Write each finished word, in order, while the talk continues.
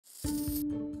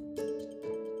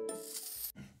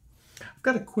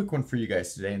I've got a quick one for you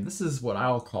guys today, and this is what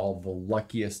I'll call the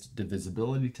luckiest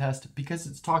divisibility test because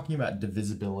it's talking about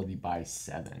divisibility by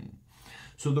 7.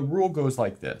 So the rule goes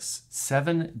like this: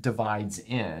 7 divides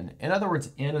n. In other words,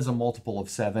 n is a multiple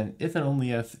of 7 if and only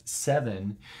if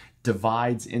 7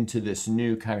 divides into this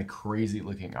new kind of crazy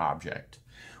looking object,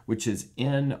 which is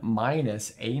n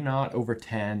minus a naught over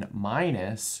 10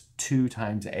 minus 2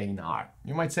 times a naught.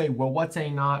 You might say, well, what's a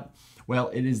naught? Well,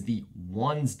 it is the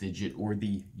ones digit or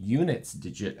the units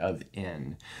digit of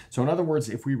n. So in other words,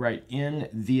 if we write n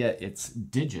via its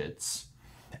digits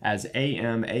as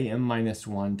am minus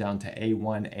 1 down to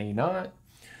a1, a naught,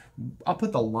 I'll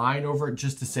put the line over it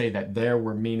just to say that there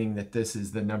we're meaning that this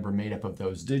is the number made up of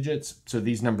those digits. So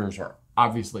these numbers are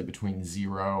obviously between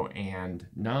 0 and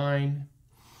 9.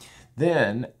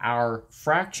 Then our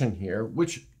fraction here,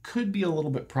 which could be a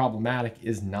little bit problematic,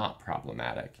 is not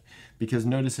problematic. Because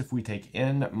notice if we take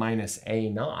n minus a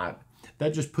naught,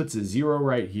 that just puts a 0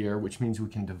 right here, which means we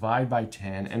can divide by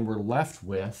 10, and we're left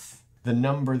with the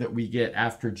number that we get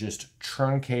after just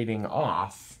truncating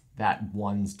off that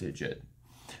ones digit.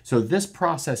 So this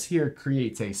process here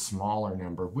creates a smaller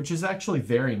number, which is actually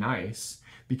very nice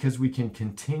because we can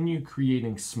continue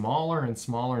creating smaller and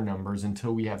smaller numbers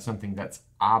until we have something that's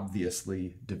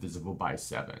obviously divisible by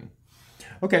 7.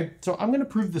 Okay, so I'm going to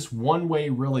prove this one way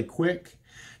really quick,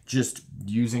 just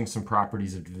using some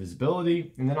properties of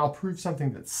divisibility, and then I'll prove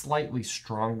something that's slightly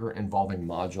stronger involving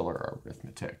modular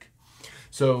arithmetic.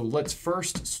 So let's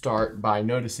first start by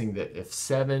noticing that if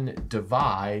 7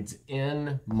 divides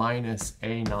n minus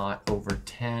a naught over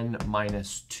 10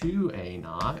 minus 2a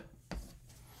naught,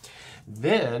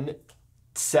 then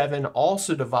 7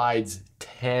 also divides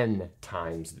 10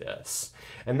 times this.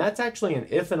 And that's actually an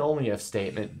if and only if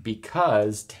statement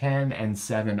because 10 and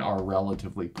 7 are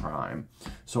relatively prime.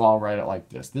 So I'll write it like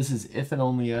this. This is if and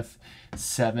only if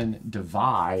 7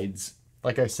 divides,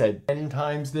 like I said, 10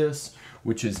 times this,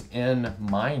 which is n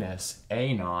minus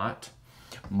a naught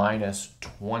minus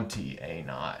 20 a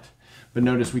naught. But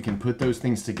notice we can put those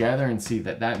things together and see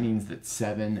that that means that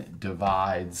 7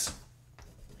 divides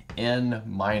n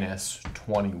minus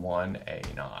 21 a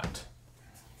naught.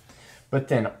 But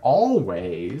then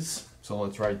always, so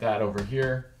let's write that over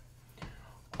here,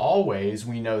 always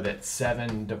we know that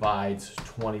 7 divides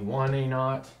 21 a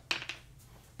naught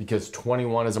because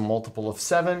 21 is a multiple of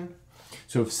 7.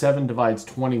 So if 7 divides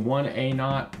 21 a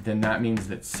naught, then that means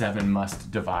that 7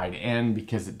 must divide n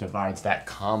because it divides that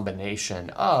combination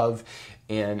of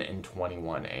n and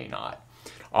 21 a naught.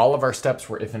 All of our steps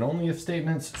were if and only if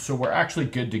statements, so we're actually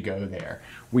good to go there.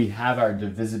 We have our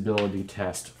divisibility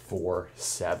test for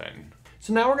 7.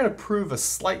 So now we're going to prove a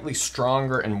slightly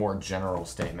stronger and more general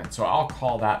statement. So I'll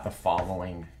call that the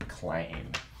following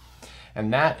claim.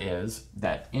 And that is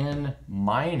that n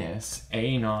minus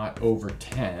a naught over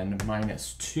 10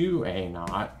 minus 2a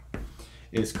naught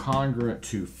is congruent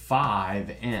to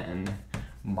 5n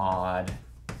mod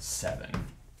 7.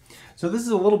 So this is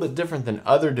a little bit different than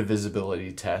other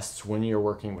divisibility tests when you're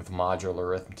working with modular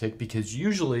arithmetic because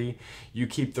usually you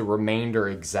keep the remainder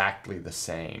exactly the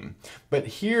same. But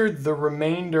here the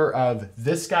remainder of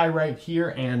this guy right here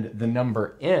and the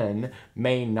number n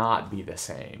may not be the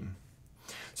same.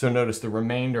 So notice the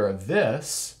remainder of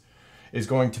this is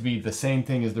going to be the same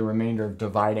thing as the remainder of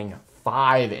dividing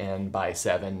 5n by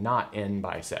 7, not n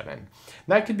by 7.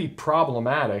 That could be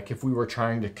problematic if we were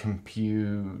trying to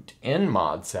compute n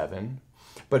mod 7,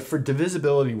 but for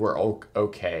divisibility we're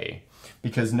okay.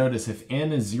 Because notice if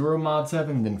n is 0 mod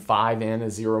 7, then 5n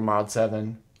is 0 mod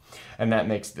 7, and that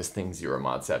makes this thing 0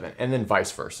 mod 7, and then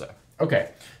vice versa.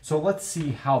 Okay, so let's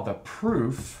see how the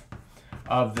proof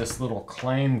of this little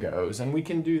claim goes, and we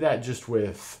can do that just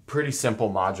with pretty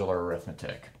simple modular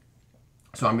arithmetic.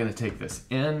 So I'm going to take this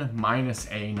n minus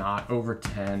a naught over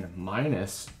 10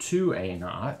 minus 2a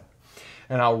naught,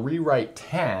 and I'll rewrite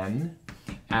 10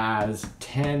 as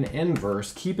 10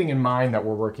 inverse, keeping in mind that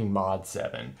we're working mod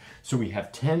 7. So we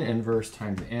have 10 inverse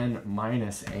times n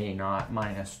minus a naught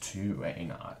minus 2a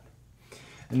naught.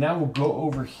 And now we'll go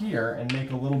over here and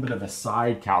make a little bit of a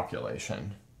side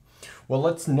calculation. Well,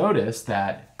 let's notice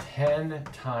that 10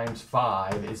 times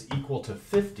 5 is equal to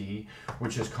 50,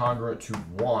 which is congruent to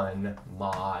 1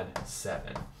 mod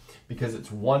 7. Because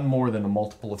it's 1 more than a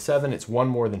multiple of 7, it's 1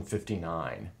 more than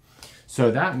 59.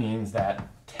 So that means that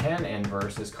 10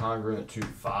 inverse is congruent to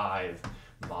 5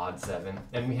 mod 7.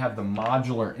 And we have the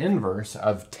modular inverse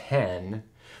of 10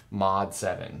 mod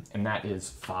 7, and that is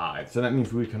 5. So that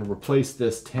means we can replace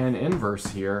this 10 inverse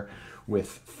here with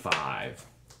 5.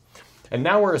 And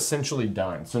now we're essentially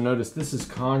done. So notice this is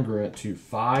congruent to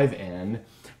 5n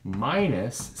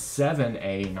minus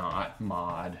 7a naught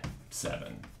mod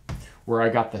 7, where I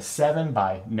got the 7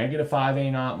 by negative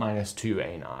 5a naught minus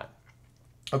 2a naught.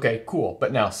 Okay, cool.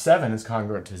 But now 7 is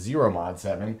congruent to 0 mod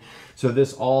 7. So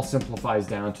this all simplifies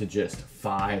down to just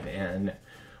 5n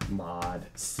mod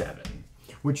 7,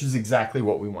 which is exactly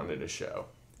what we wanted to show.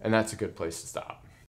 And that's a good place to stop.